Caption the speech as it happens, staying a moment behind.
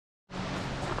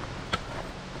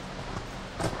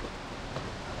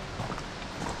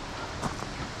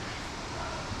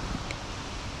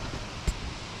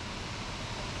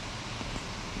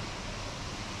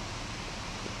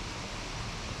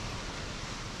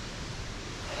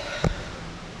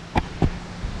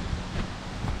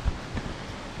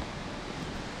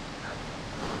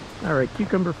All right,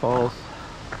 Cucumber Falls.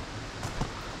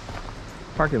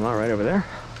 Parking lot right over there.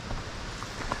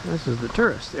 This is the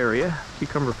tourist area.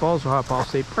 Cucumber Falls, Ohiopyle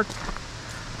State Park,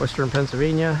 Western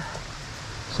Pennsylvania.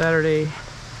 Saturday,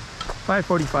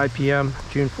 5:45 p.m.,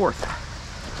 June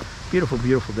 4th. Beautiful,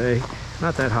 beautiful day.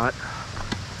 Not that hot.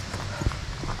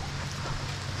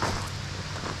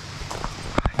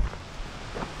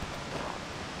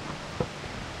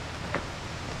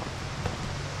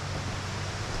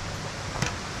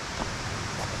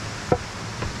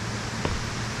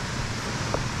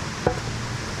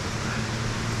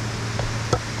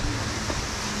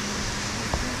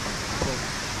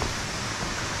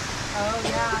 Oh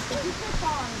yeah, I think you should fall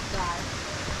on this guy.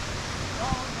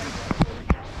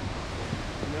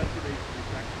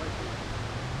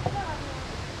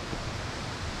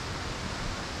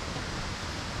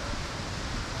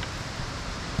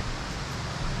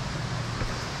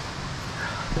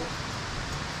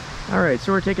 All right,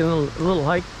 so we're taking a little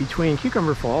hike between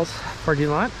Cucumber Falls parking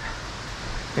lot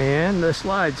and the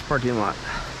Slides parking lot.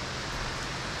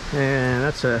 And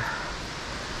that's a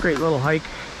great little hike,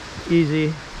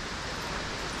 easy.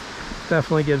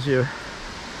 Definitely gives you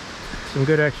some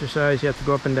good exercise. You have to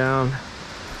go up and down.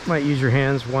 Might use your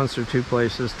hands once or two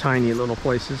places, tiny little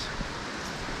places.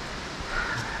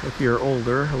 If you're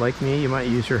older like me, you might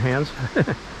use your hands.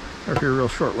 Or if you're real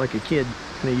short like a kid,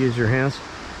 you may use your hands.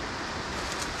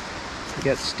 You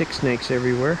got stick snakes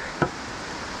everywhere. I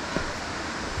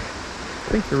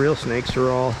think the real snakes are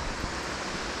all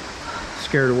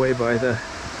scared away by the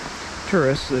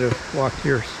tourists that have walked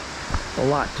here a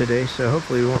lot today, so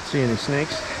hopefully we won't see any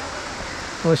snakes.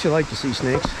 Unless you like to see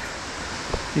snakes.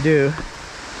 If you do,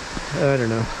 I don't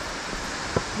know.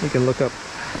 You can look up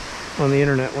on the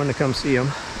internet when to come see them.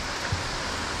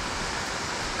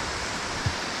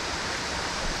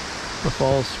 The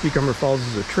falls, Cucumber Falls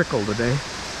is a trickle today.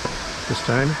 This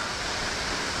time.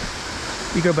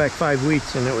 You go back 5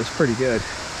 weeks and it was pretty good.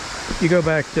 You go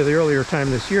back to the earlier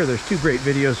time this year, there's two great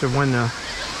videos of when the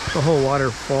whole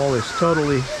waterfall is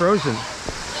totally frozen.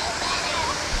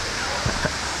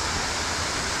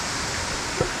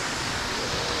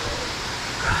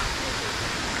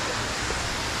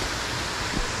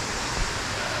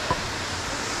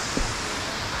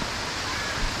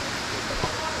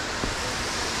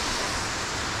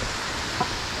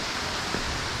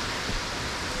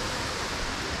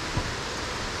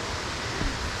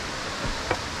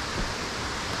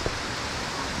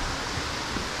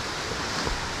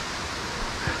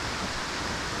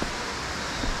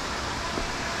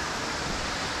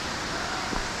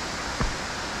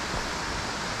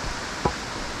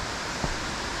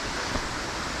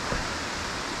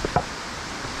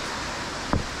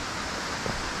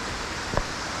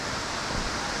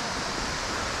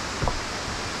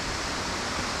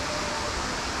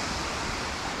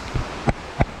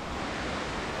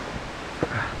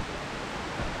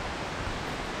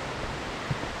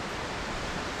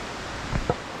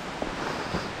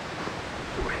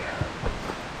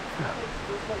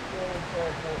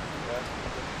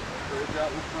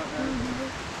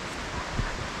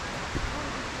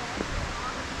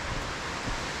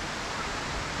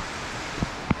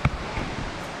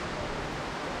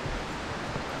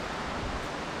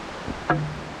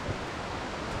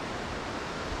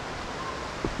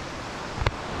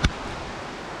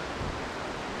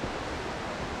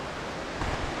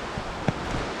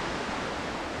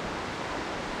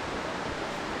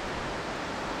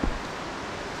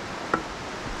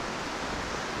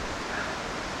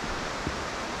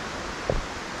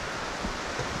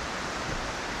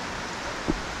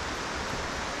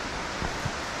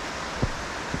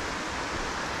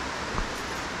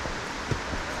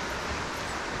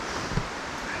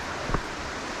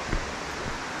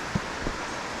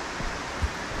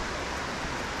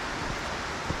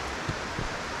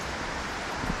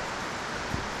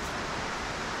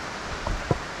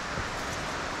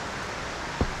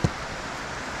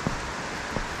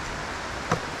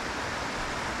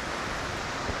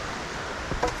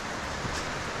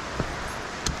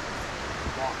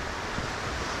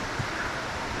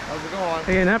 How's it going?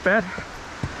 Hey, not bad.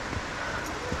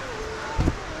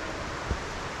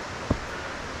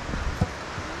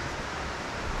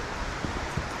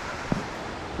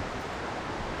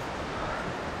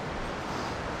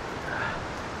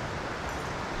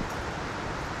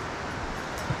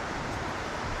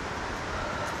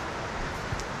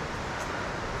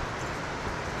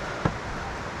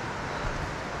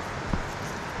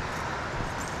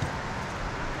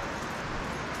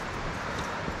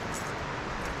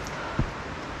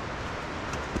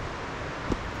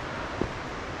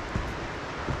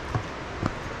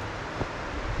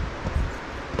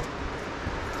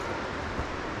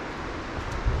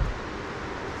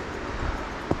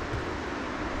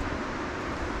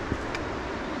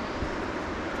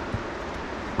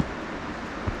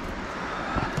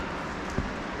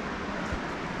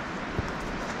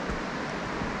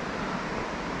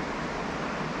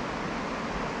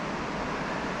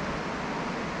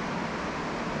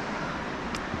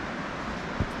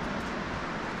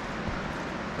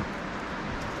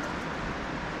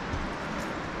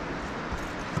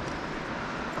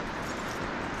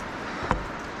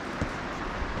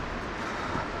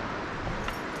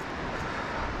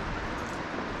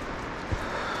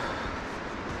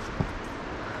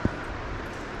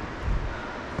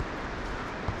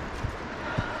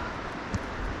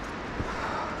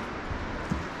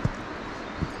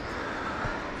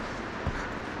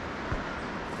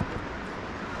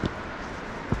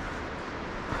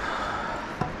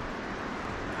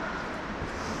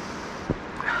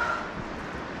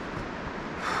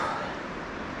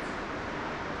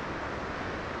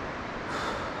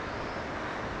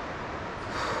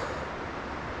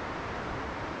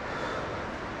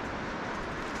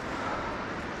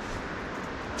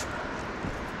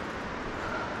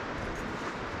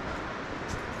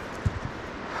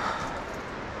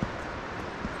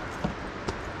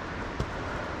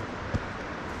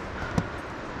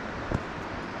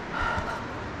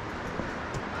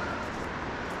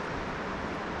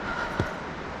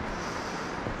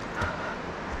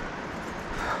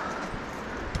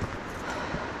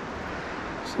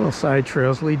 Little side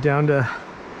trails lead down to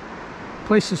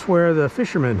places where the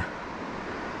fishermen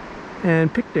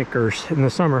and picnickers in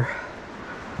the summer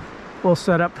will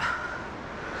set up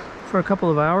for a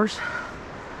couple of hours.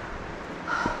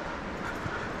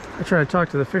 I try to talk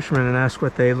to the fishermen and ask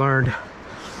what they learned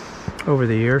over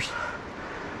the years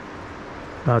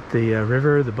about the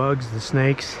river, the bugs, the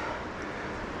snakes,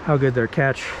 how good their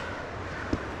catch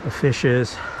of fish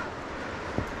is.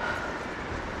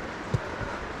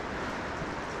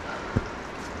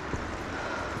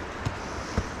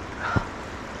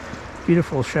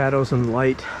 Beautiful shadows and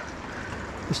light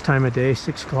this time of day,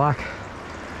 6 o'clock,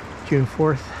 June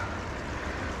 4th.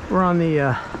 We're on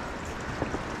the,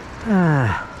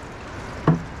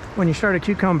 when you start at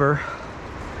Cucumber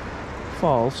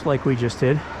Falls, like we just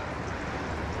did,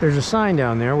 there's a sign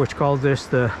down there which calls this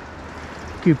the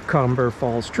Cucumber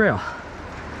Falls Trail.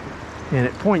 And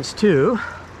it points to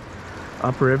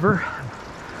upriver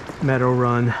Meadow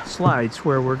Run Slides,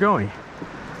 where we're going.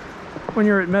 When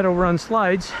you're at Meadow Run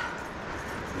Slides,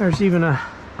 there's even a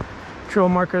trail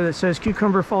marker that says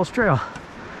Cucumber Falls Trail.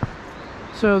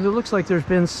 So it looks like there's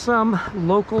been some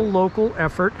local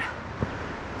effort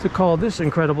to call this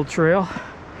incredible trail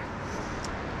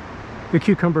the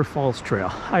Cucumber Falls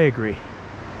Trail. I agree.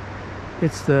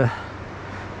 It's the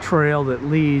trail that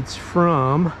leads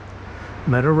from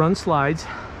Meadow Run Slides,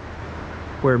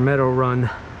 where Meadow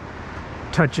Run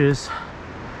touches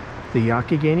the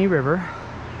Youghiogheny River,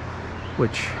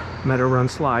 which Meadow Run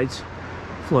Slides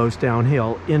flows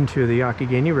downhill into the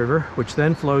Youghiogheny River, which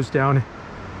then flows downstream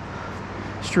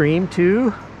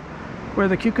to where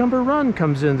the Cucumber Run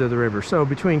comes into the river. So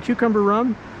between Cucumber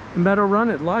Run and Meadow Run,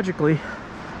 it logically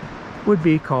would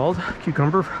be called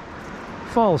Cucumber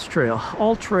Falls Trail.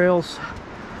 All trails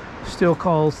still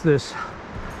calls this